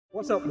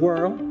What's up,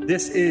 world?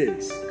 This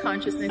is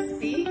Consciousness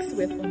Speaks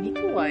with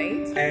Onika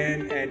White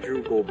and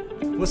Andrew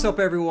Goldberg. What's up,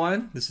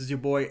 everyone? This is your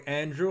boy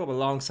Andrew. I'm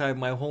alongside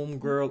my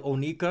homegirl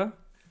Onika,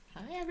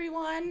 Hi,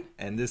 everyone.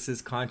 and this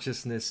is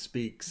Consciousness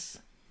Speaks.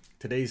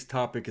 Today's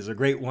topic is a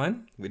great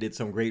one. We did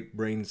some great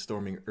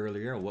brainstorming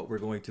earlier. What we're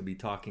going to be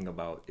talking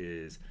about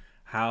is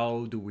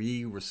how do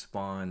we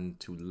respond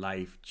to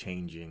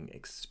life-changing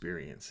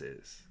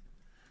experiences?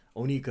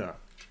 Onika,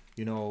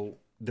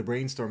 the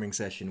brainstorming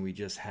session we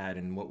just had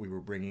and what we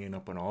were bringing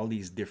up on all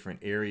these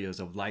different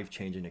areas of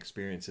life-changing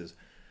experiences,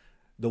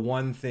 the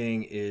one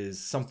thing is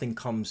something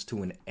comes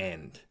to an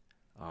end.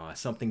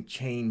 Something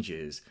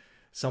changes,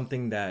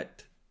 something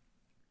that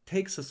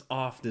takes us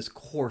off this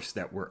course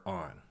that we're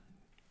on.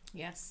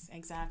 Yes,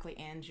 exactly,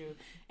 Andrew.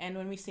 And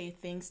when we say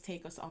things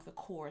take us off the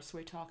course,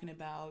 we're talking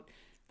about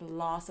the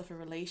loss of a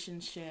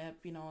relationship,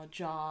 a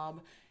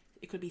job.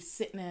 It could be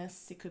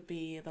sickness. It could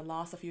be the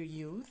loss of your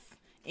youth,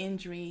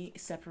 injury,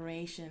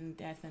 separation,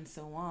 death, and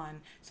so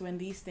on. So when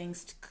these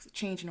things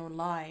change in our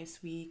lives,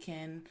 it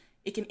can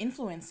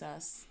influence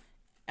us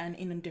and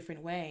in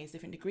different ways,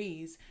 different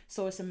degrees.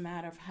 So it's a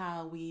matter of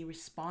how we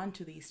respond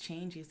to these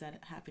changes that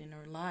happen in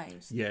our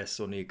lives. Yes,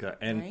 Onika.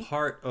 And Right?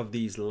 part of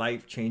these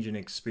life-changing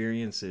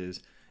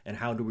experiences and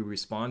how do we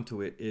respond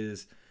to it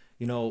is,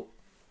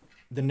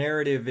 the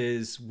narrative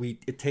is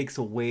it takes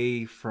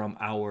away from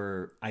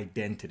our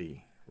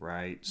identity,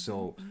 right?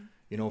 So,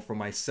 for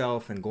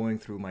myself and going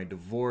through my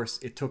divorce,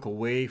 it took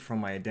away from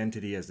my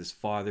identity as this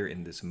father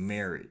in this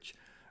marriage.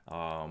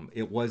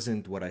 It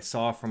wasn't what I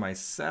saw for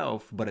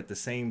myself, but at the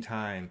same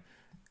time,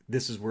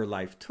 this is where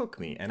life took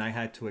me, and I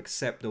had to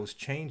accept those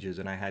changes,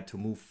 and I had to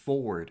move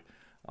forward,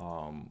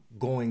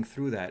 going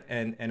through that.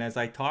 And as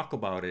I talk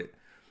about it,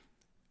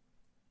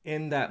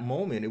 in that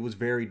moment, it was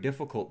very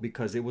difficult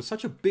because it was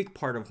such a big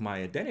part of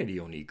my identity,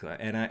 Onika,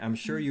 and I'm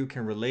sure you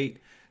can relate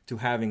to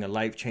having a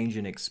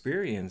life-changing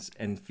experience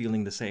and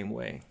feeling the same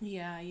way.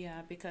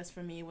 Yeah, because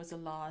for me it was a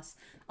loss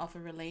of a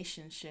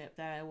relationship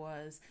that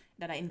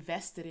I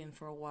invested in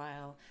for a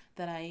while,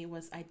 that I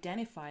was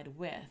identified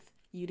with.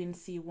 You didn't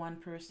see one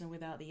person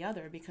without the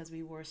other because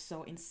we were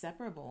so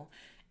inseparable.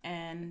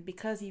 And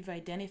because you've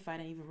identified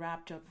and you've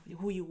wrapped up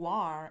who you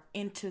are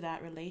into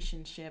that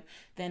relationship,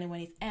 then when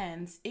it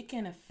ends, it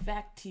can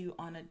affect you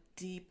on a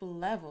deep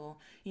level.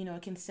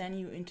 It can send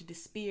you into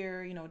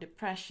despair,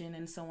 depression,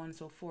 and so on and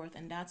so forth.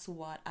 And that's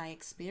what I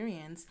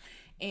experienced.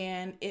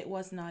 And it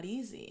was not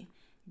easy.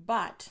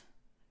 But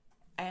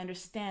I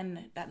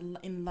understand that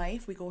in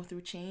life we go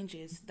through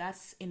changes.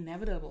 That's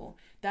inevitable.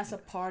 That's a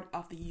part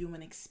of the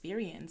human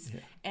experience. Yeah.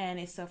 And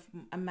it's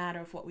a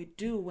matter of what we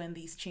do when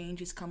these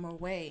changes come our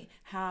way.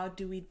 How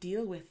do we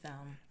deal with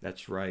them?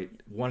 That's right.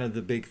 One of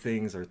the big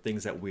things or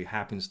things that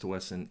happens to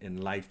us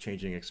in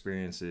life-changing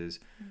experiences,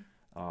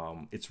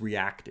 it's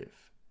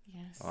reactive.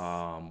 Yes.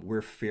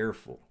 We're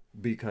fearful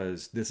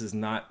because this is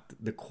not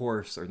the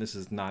course or this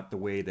is not the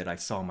way that I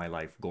saw my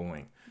life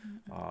going.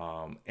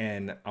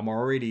 And I'm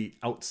already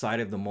outside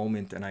of the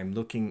moment and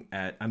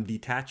I'm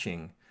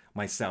detaching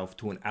myself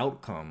to an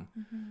outcome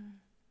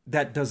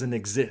that doesn't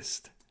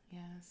exist.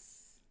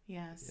 Yes.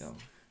 Yeah.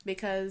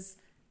 Because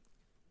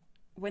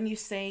when you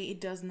say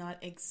it does not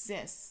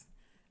exist,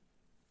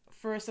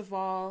 first of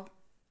all,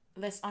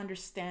 let's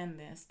understand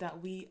this,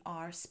 that we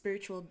are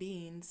spiritual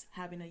beings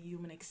having a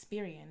human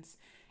experience.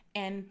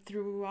 And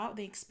throughout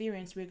the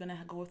experience, we're going to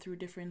go through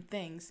different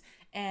things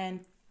and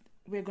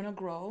we're going to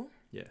grow.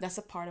 Yeah. That's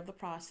a part of the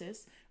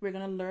process. We're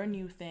going to learn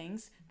new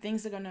things.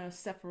 Things are going to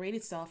separate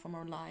itself from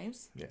our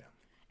lives. Yeah.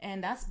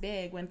 And that's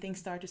big when things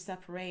start to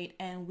separate,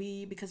 and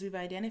because we've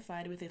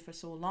identified with it for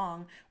so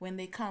long, when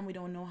they come, we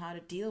don't know how to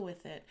deal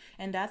with it.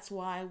 And that's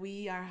why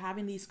we are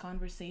having these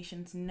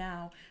conversations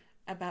now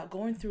about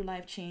going through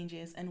life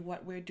changes and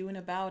what we're doing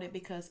about it,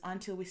 because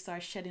until we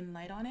start shedding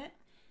light on it,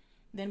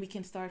 then we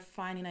can start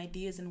finding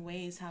ideas and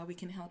ways how we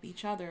can help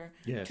each other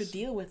Yes. to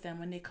deal with them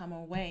when they come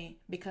our way,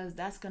 because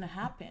that's going to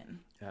happen.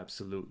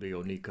 Absolutely,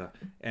 Onika.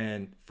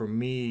 And for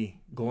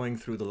me, going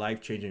through the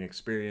life-changing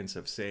experience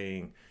of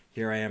saying,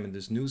 here I am in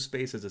this new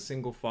space as a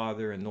single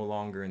father and no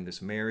longer in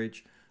this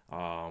marriage,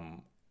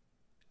 not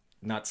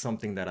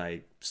something that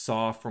I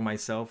saw for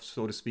myself,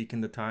 so to speak,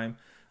 in the time.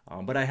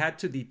 But I had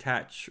to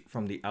detach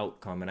from the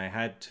outcome and I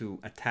had to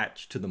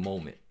attach to the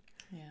moment.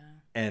 Yeah.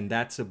 And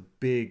that's a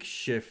big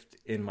shift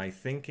in my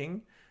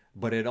thinking.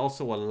 But it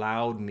also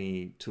allowed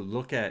me to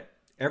look at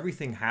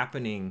everything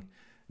happening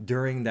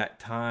during that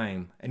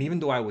time. And even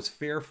though I was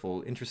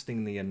fearful,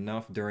 interestingly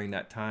enough, during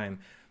that time,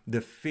 the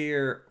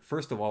fear,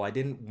 first of all, I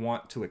didn't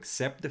want to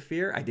accept the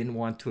fear. I didn't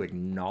want to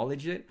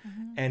acknowledge it.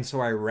 And so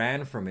I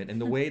ran from it.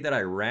 And the way that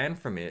I ran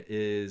from it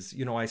is,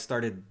 I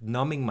started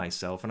numbing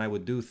myself and I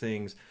would do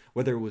things,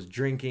 whether it was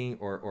drinking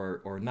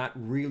or not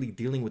really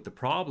dealing with the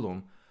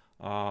problem,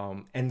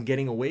 and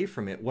getting away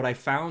from it. What I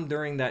found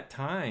during that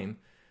time,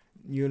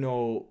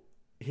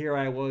 here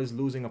I was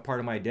losing a part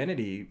of my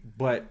identity,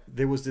 but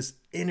there was this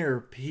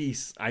inner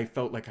peace I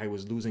felt like I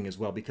was losing as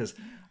well because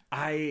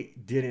I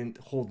didn't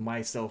hold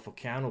myself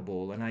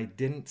accountable and I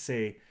didn't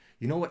say,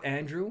 you know what,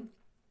 Andrew,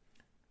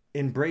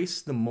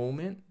 embrace the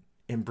moment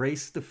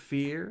embrace the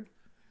fear,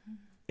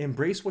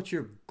 embrace what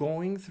you're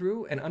going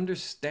through, and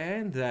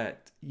understand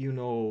that,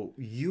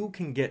 you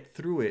can get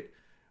through it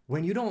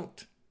when you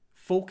don't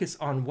focus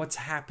on what's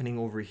happening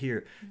over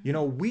here.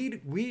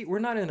 We're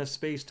not in a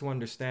space to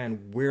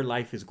understand where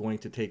life is going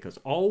to take us.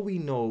 All we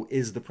know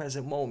is the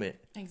present moment.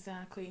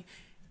 Exactly.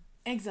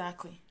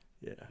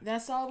 Yeah.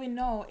 That's all we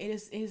know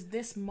is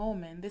this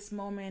moment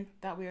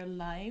that we're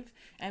alive,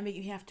 and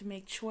we have to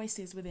make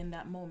choices within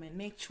that moment,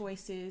 make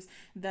choices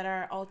that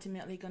are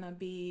ultimately going to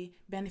be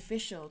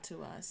beneficial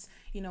to us,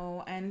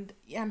 and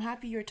I'm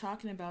happy you're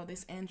talking about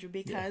this, Andrew,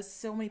 because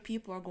so many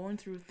people are going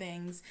through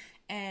things,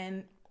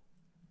 and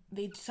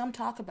some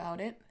talk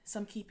about it,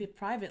 some keep it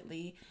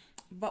privately,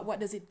 but what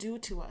does it do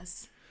to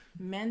us?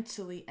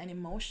 Mentally and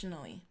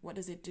emotionally, what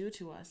does it do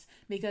to us?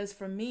 Because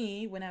for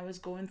me, when I was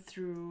going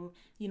through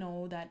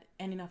that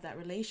ending of that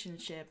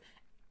relationship,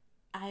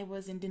 I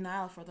was in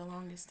denial for the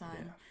longest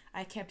time.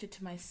 I kept it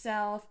to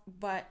myself,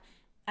 but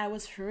I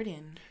was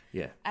hurting.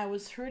 I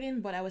was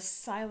hurting, but I was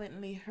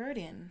silently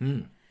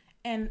hurting.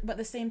 But at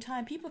the same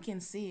time, people can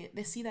see it.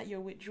 They see that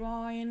you're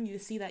withdrawing, you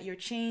see that you're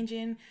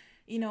changing.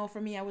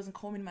 For me, I wasn't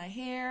combing my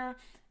hair,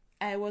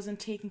 I wasn't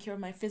taking care of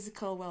my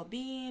physical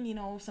well-being.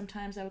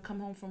 Sometimes I would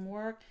come home from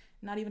work,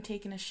 not even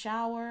taking a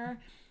shower.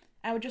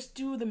 I would just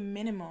do the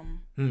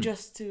minimum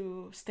just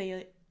to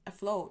stay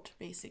afloat,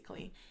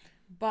 basically.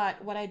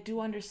 But what I do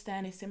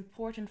understand is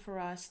important for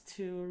us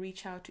to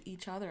reach out to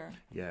each other.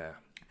 Yeah.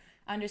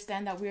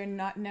 Understand that we're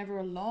never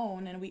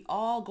alone, and we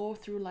all go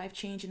through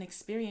life-changing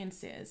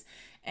experiences.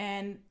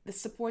 And the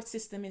support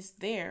system is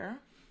there,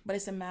 but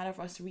it's a matter of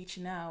us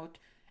reaching out.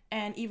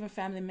 And even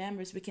family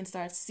members, we can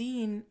start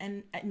seeing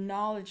and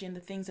acknowledging the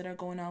things that are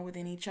going on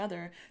within each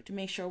other to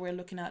make sure we're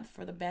looking out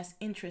for the best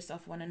interests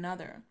of one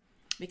another,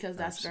 because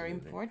that's Absolutely.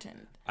 very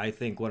important. I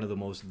think one of the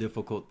most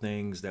difficult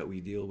things that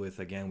we deal with,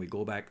 again, we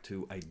go back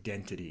to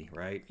identity,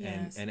 right?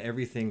 Yes. And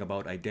everything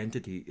about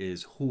identity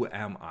is who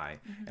am I,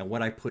 and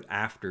what I put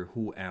after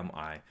who am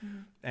I.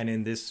 And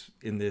in this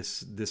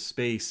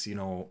space,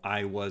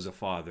 I was a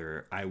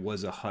father, I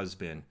was a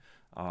husband.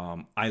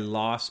 I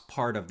lost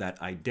part of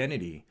that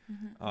identity,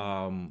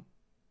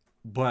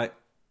 but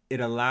it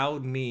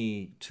allowed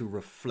me to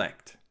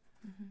reflect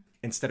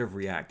instead of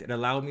react. It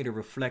allowed me to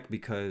reflect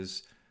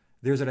because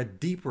there's a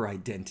deeper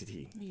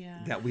identity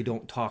that we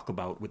don't talk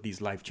about with these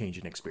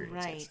life-changing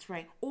experiences.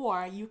 Right.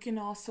 Or you can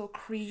also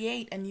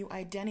create a new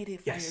identity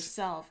for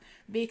yourself,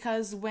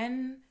 because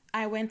when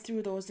I went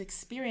through those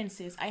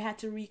experiences, I had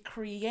to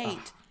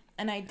recreate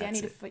an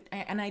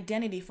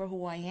identity for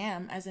who I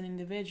am as an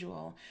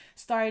individual.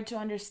 Started to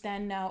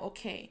understand now,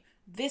 okay,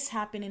 this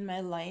happened in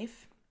my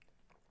life.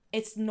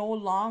 It's no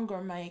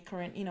longer my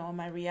current,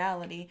 my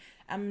reality.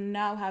 I'm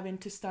now having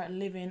to start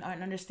living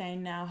and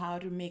understanding now how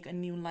to make a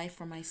new life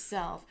for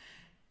myself.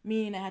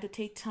 Meaning I had to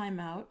take time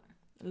out,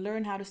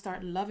 learn how to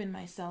start loving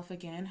myself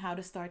again, how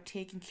to start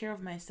taking care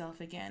of myself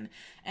again.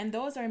 And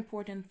those are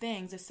important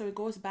things. So it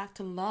goes back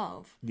to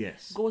love.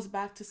 Yes. Goes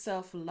back to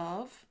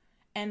self-love.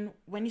 And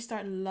when you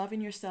start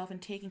loving yourself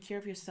and taking care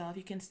of yourself,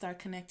 you can start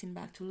connecting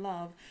back to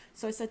love.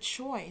 So it's a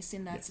choice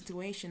in that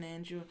situation,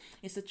 Andrew.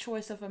 It's a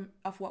choice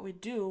of what we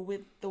do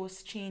with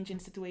those changing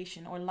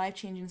situations or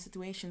life-changing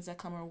situations that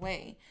come our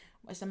way.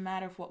 It's a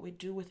matter of what we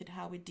do with it,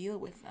 how we deal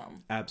with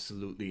them.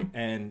 Absolutely.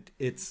 And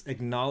it's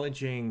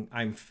acknowledging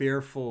I'm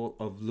fearful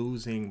of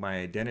losing my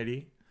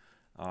identity,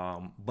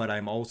 but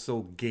I'm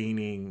also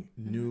gaining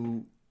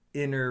new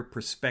inner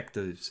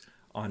perspectives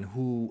on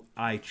who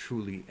I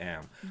truly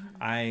am.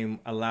 I'm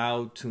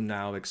allowed to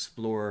now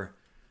explore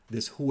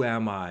this who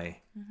am I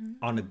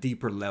on a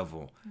deeper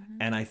level.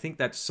 And I think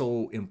that's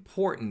so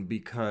important,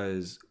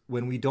 because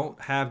when we don't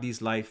have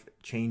these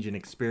life-changing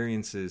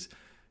experiences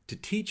to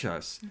teach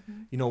us,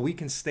 we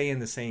can stay in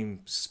the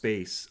same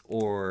space,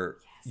 or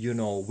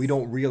we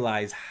don't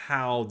realize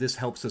how this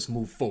helps us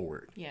move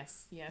forward.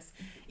 Yes.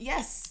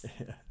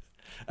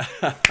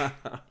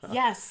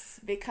 Yes,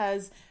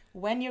 because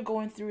when you're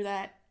going through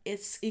that,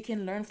 you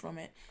can learn from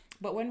it.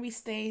 But when we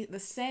stay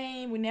the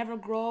same, we never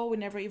grow, we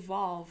never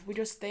evolve. We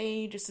just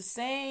stay just the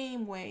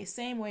same way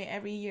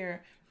every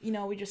year.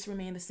 We just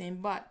remain the same.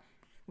 But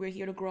we're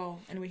here to grow,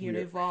 and we're here to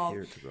evolve.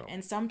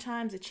 And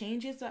sometimes the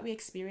changes that we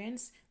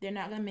experience, they're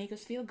not going to make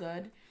us feel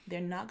good.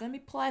 They're not going to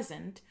be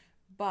pleasant.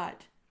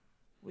 But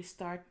we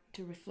start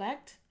to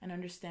reflect and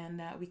understand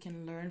that we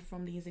can learn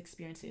from these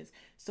experiences.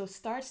 So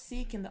start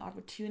seeking the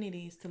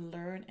opportunities to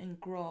learn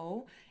and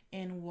grow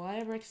in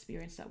whatever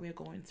experience that we're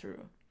going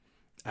through.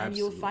 And Absolutely.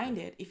 You'll find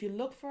it. If you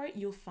look for it,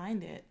 you'll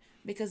find it.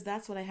 Because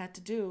that's what I had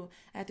to do.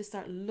 I had to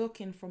start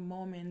looking for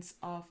moments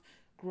of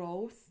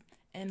growth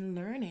and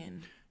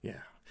learning. Yeah.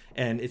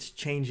 And it's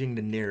changing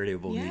the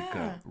narrative,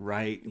 Onika,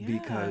 right? Yeah.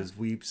 Because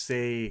we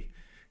say,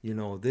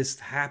 this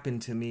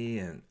happened to me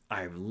and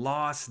I've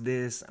lost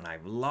this and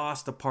I've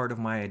lost a part of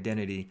my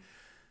identity.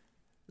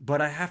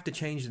 But I have to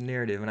change the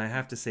narrative, and I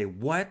have to say,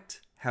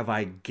 what have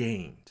I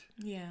gained?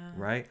 Yeah.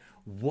 Right?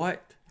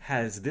 What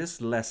has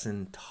this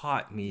lesson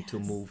taught me to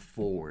move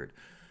forward?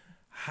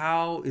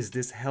 how is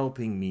this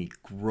helping me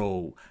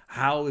grow?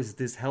 How is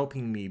this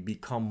helping me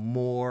become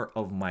more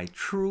of my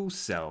true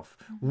self,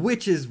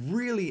 which is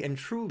really and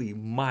truly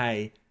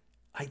my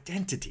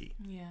identity,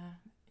 Yeah.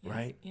 Yeah.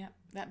 right? Yeah.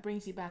 That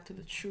brings you back to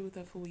the truth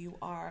of who you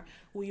are,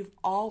 who you've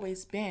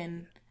always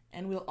been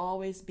and will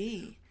always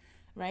be,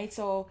 right?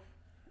 So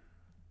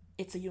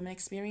it's a human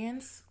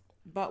experience,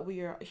 but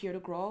we are here to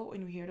grow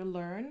and we're here to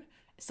learn.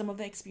 Some of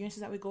the experiences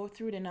that we go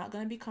through, they're not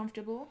going to be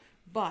comfortable,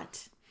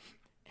 but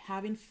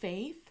having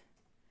faith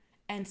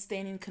and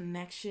staying in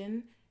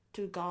connection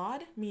to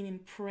God, meaning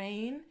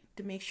praying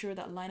to make sure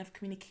that line of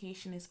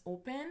communication is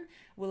open,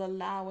 will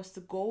allow us to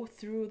go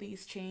through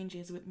these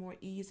changes with more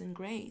ease and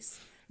grace.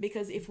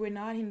 Because if we're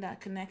not in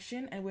that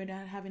connection and we're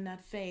not having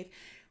that faith,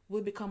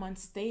 we'll become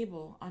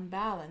unstable,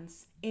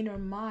 unbalanced in our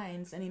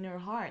minds and in our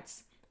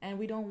hearts. And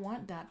we don't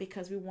want that,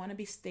 because we want to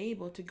be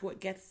stable to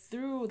get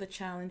through the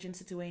challenging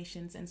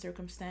situations and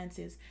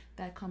circumstances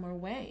that come our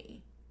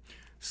way.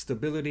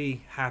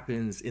 Stability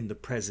happens in the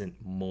present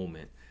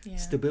moment. Yeah.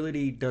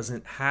 Stability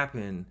doesn't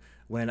happen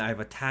when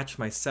I've attached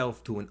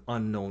myself to an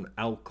unknown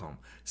outcome.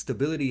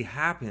 Stability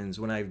happens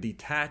when I've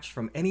detached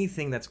from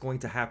anything that's going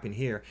to happen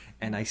here,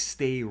 and I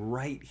stay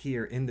right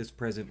here in this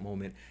present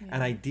moment,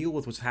 and I deal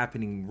with what's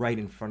happening right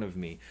in front of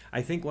me.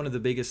 I think one of the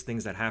biggest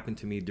things that happened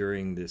to me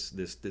during this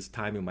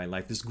time in my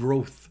life, this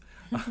growth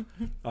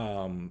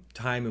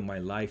time in my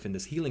life and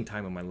this healing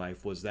time in my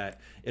life, was that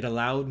it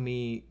allowed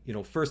me,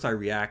 first I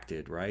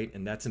reacted, right?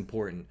 And that's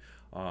important.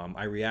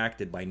 I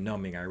reacted by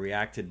numbing. I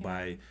reacted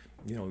by,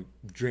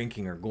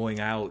 drinking or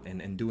going out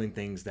and doing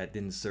things that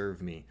didn't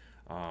serve me.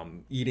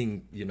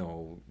 Eating,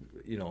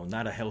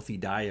 not a healthy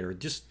diet, or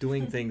just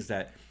doing things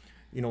that,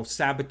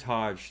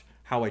 sabotaged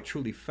how I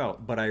truly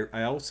felt. But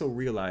I also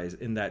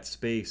realized in that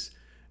space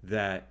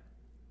that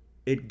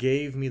it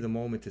gave me the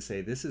moment to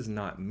say, this is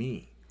not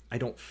me. I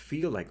don't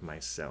feel like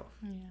myself.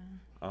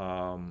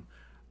 Yeah.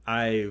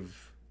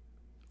 I've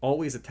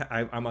always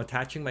I'm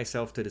attaching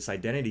myself to this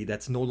identity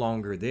that's no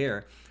longer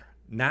there.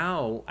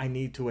 Now I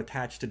need to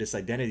attach to this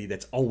identity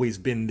that's always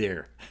been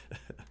there.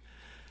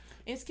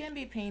 It can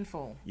be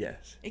painful.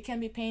 Yes. It can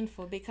be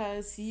painful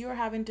because you're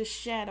having to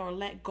shed or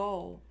let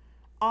go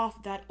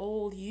of that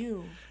old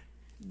you.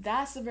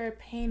 That's a very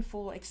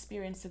painful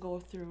experience to go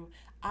through.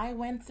 I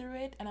went through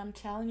it, and I'm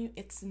telling you,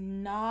 it's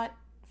not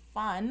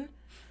fun.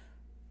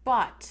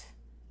 But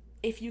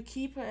if you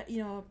keep a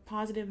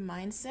positive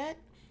mindset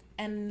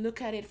and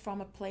look at it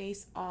from a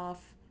place of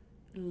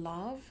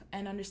love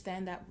and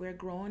understand that we're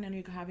growing and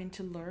you're having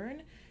to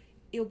learn,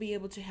 it'll be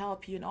able to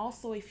help you. And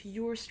also, if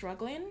you're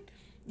struggling,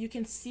 you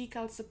can seek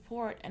out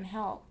support and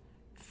help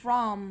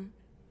from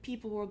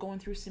people who are going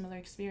through similar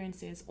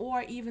experiences,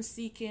 or even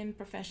seeking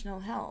professional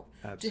help.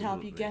 Absolutely. To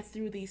help you get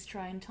through these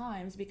trying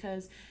times,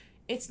 because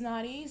it's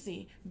not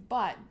easy.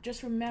 But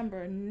just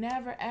remember,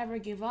 never ever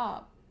give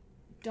up.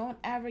 Don't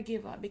ever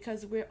give up,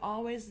 because we're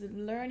always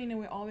learning and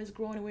we're always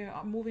growing and we're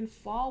moving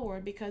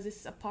forward, because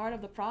it's a part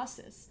of the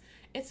process.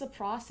 It's a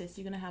process.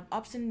 You're going to have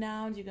ups and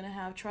downs. You're going to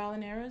have trial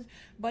and errors,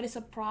 but it's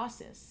a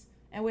process,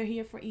 and we're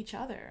here for each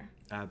other.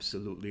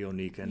 Absolutely,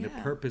 Onika. And the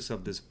purpose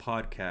of this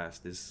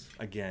podcast is,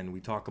 again, we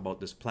talk about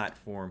this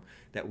platform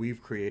that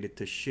we've created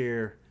to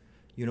share,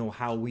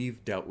 how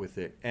we've dealt with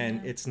it.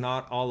 And it's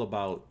not all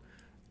about,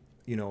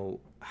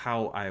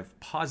 how I've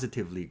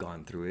positively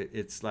gone through it.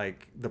 It's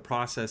like the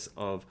process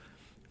of,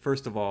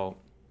 first of all,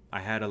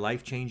 I had a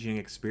life-changing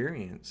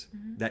experience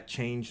that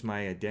changed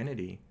my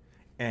identity,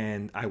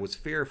 and I was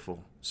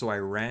fearful. So I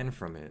ran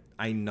from it.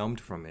 I numbed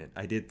from it.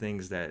 I did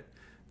things that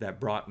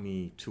brought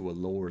me to a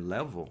lower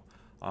level.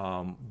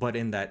 But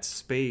in that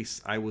space,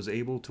 I was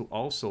able to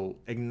also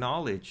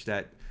acknowledge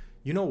that,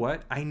 you know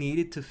what? I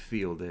needed to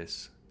feel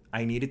this.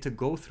 I needed to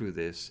go through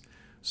this,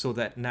 so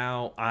that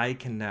now I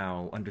can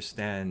now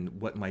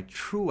understand what my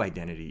true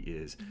identity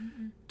is,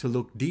 to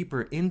look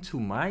deeper into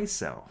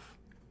myself.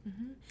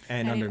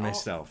 And under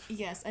myself.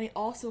 Yes, and it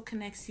also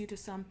connects you to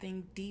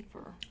something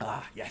deeper.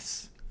 Ah,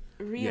 yes.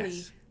 Really,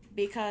 yes.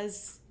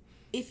 Because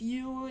if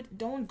you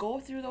don't go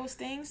through those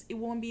things, it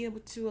won't be able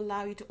to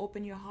allow you to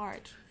open your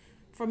heart.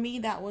 For me,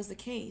 that was the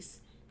case.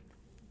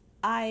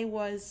 I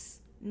was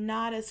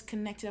not as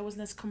connected, I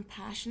wasn't as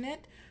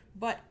compassionate,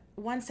 but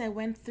once I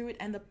went through it,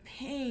 and the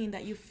pain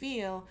that you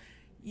feel,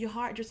 your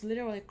heart just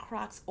literally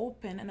cracks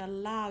open and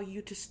allow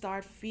you to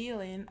start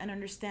feeling and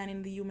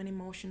understanding the human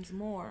emotions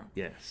more.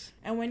 Yes.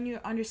 And when you're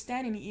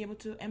understanding, you're able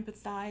to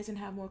empathize and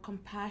have more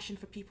compassion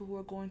for people who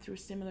are going through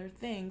similar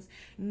things,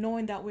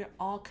 knowing that we're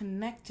all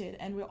connected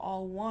and we're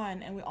all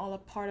one and we're all a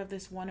part of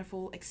this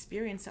wonderful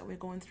experience that we're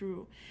going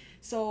through.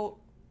 So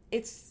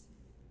it's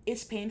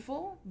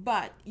painful,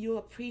 but you'll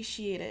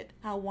appreciate it,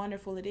 how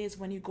wonderful it is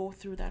when you go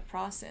through that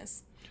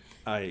process.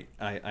 I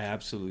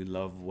absolutely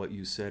love what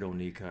you said,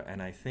 Onika,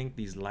 and I think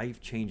these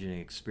life-changing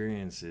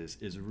experiences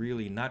is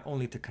really not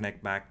only to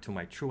connect back to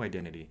my true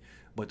identity,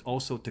 but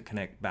also to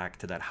connect back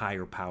to that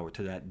higher power,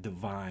 to that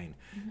divine,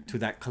 to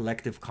that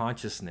collective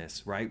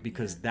consciousness, right?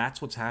 Because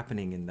that's what's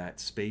happening in that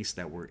space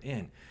that we're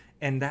in.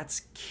 And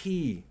that's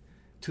key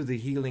to the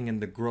healing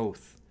and the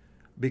growth,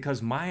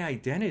 because my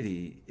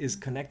identity is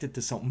connected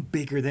to something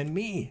bigger than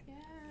me.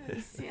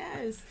 Yes,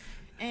 yes.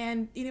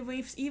 And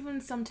we've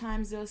even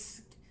sometimes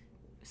just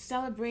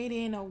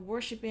celebrating or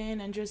worshiping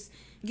and just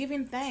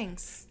giving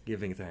thanks.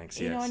 Giving thanks,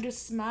 You know, yes. and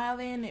just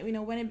smiling.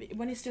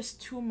 When it's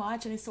just too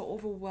much and it's so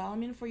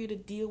overwhelming for you to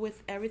deal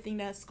with everything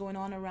that's going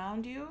on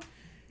around you,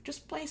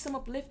 just play some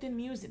uplifting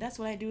music. That's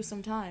what I do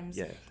sometimes.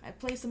 Yeah. I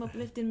play some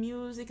uplifting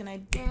music and I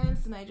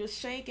dance and I just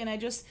shake and I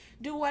just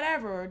do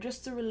whatever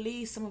just to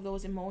release some of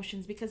those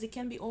emotions, because it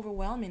can be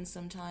overwhelming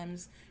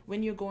sometimes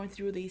when you're going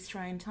through these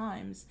trying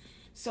times.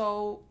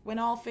 So when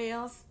all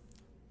fails,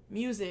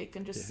 music,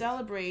 and just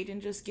celebrate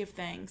and just give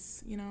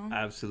thanks,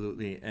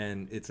 Absolutely.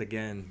 And it's,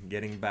 again,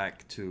 getting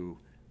back to,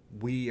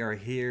 we are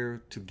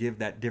here to give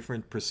that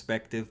different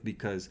perspective,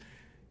 because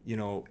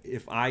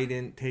if I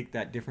didn't take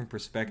that different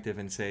perspective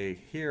and say,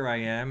 here I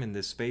am in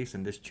this space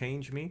and this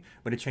changed me,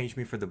 but it changed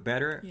me for the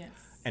better. Yes.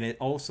 And it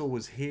also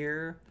was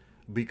here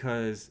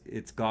because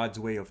it's God's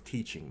way of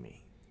teaching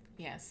me.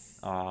 Yes.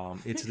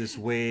 It's this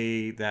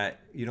way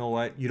that, you know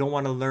what, you don't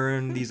want to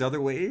learn these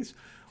other ways.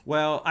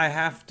 Well, I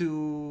have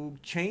to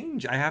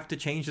change. I have to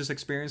change this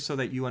experience so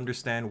that you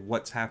understand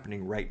what's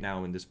happening right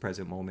now in this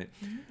present moment.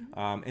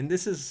 And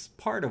this is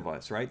part of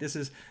us, right? This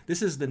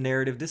is the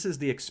narrative. This is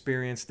the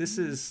experience. This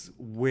is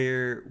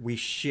where we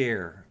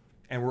share,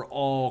 and we're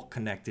all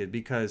connected,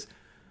 because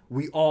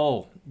we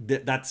all,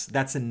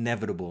 that's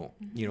inevitable.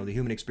 The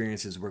human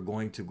experiences, we're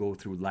going to go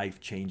through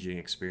life-changing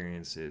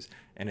experiences,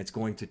 and it's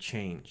going to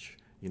change.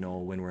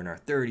 When we're in our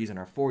 30s and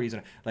our 40s,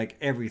 and like,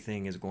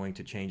 everything is going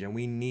to change, and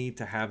we need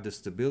to have the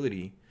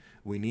stability.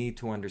 We need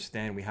to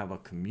understand we have a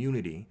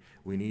community.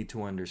 We need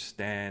to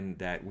understand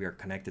that we are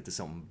connected to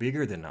something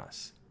bigger than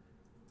us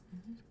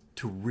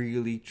to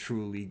really,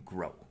 truly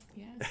grow.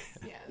 Yes,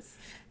 yes.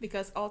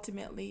 Because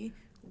ultimately,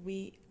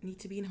 we need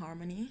to be in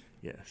harmony.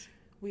 Yes.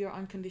 We are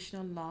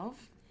unconditional love.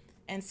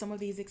 And some of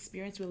these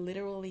experiences will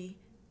literally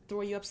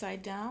throw you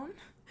upside down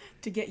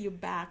to get you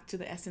back to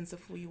the essence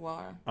of who you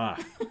are.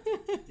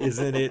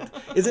 Isn't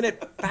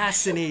it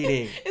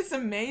fascinating? It's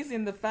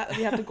amazing, the fact that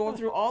we have to go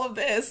through all of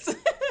this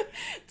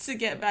to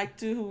get back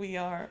to who we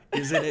are.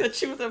 Isn't it the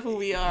truth of who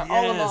we are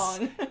all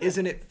along?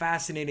 Isn't it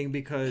fascinating?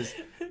 Because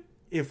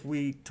if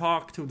we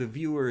talk to the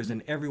viewers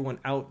and everyone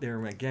out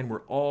there, again,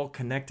 we're all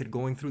connected,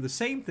 going through the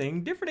same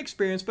thing, different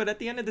experience, but at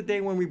the end of the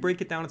day, when we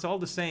break it down, it's all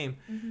the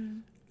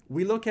same.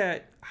 We look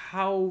at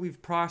how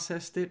we've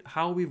processed it,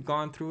 how we've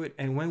gone through it,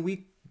 and when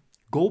we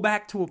go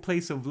back to a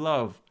place of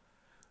love,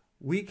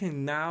 we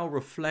can now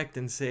reflect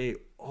and say,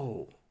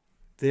 oh,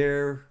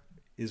 there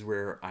is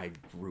where I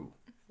grew,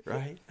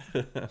 right?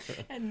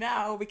 And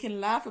now we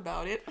can laugh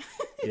about it.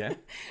 Yeah.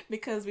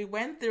 Because we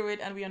went through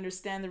it and we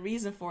understand the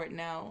reason for it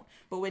now.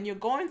 But when you're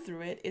going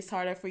through it, it's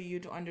harder for you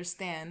to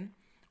understand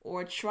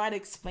or try to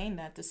explain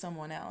that to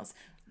someone else.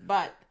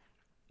 But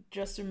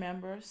just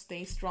remember,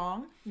 stay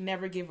strong,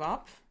 never give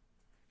up,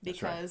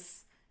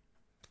 because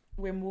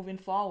we're moving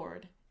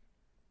forward.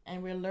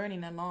 And we're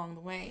learning along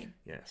the way.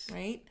 Yes.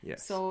 Right?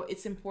 Yes. So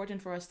it's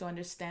important for us to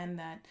understand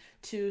that,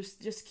 to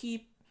just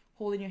keep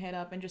holding your head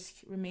up and just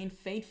remain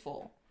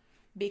faithful.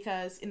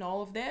 Because in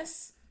all of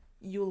this,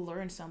 you'll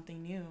learn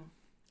something new.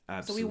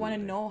 Absolutely. So we want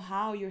to know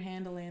how you're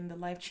handling the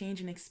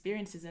life-changing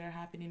experiences that are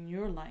happening in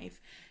your life,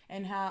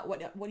 and how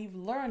what you've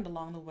learned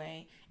along the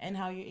way, and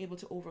how you're able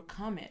to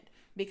overcome it.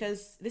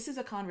 Because this is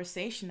a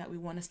conversation that we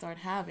want to start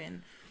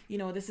having.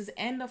 This is the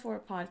end of our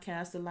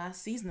podcast, the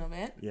last season of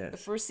it. Yes. The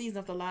first season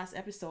of the last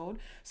episode.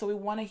 So we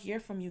want to hear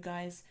from you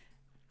guys.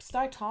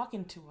 Start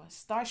talking to us.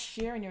 Start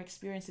sharing your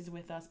experiences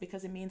with us,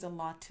 because it means a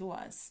lot to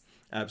us.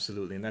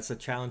 Absolutely. And that's a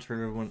challenge for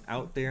everyone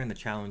out there. And the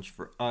challenge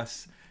for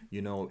us,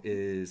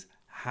 is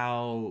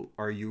how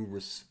are you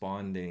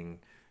responding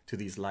to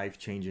these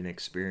life-changing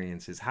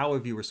experiences? How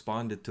have you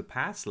responded to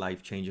past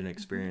life-changing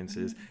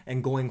experiences?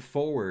 And going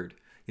forward,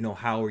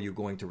 how are you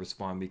going to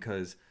respond?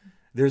 Because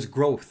there's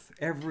growth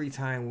every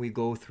time we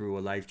go through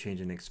a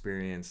life-changing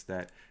experience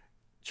that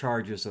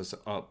charges us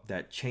up,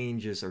 that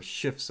changes or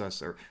shifts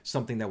us, or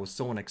something that was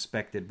so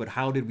unexpected. But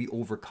how did we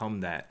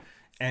overcome that?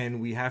 And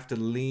we have to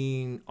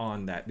lean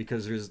on that,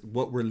 because there's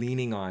what we're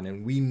leaning on.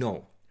 And we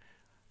know,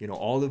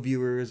 all the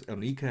viewers,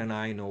 Anika and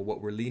I know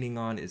what we're leaning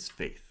on is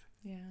faith.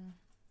 Yeah.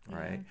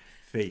 Right?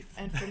 Faith.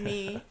 And for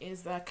me,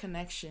 is that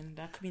connection,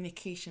 that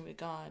communication with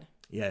God.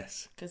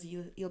 Yes. Because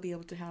you'll be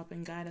able to help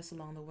and guide us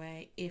along the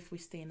way if we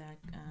stay in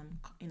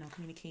that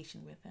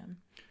communication with Him.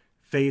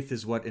 Faith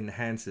is what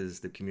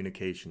enhances the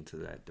communication to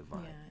that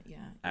divine.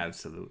 Yeah.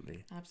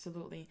 Absolutely.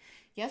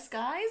 Yes,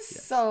 guys.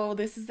 Yes. So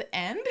this is the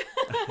end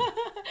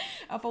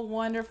of a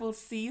wonderful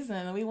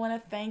season. We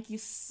want to thank you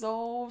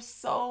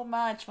so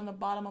much from the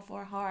bottom of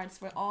our hearts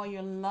for all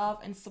your love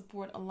and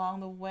support along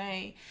the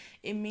way.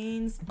 It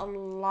means a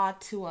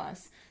lot to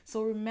us.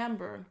 So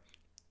remember,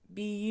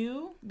 be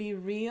you, be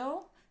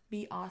real,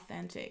 be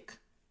authentic.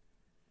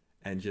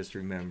 And just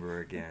remember,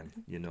 again,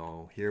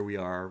 here we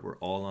are. We're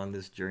all on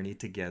this journey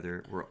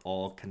together. We're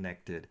all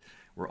connected.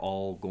 We're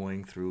all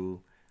going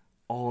through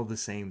all the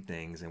same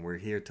things. And we're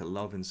here to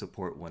love and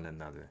support one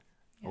another.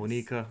 Yes.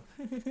 Onika,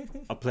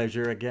 a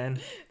pleasure again.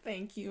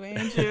 Thank you,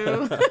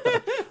 Andrew.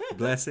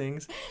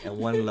 Blessings and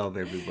one love,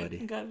 everybody.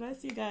 God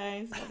bless you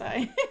guys. Bye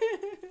bye.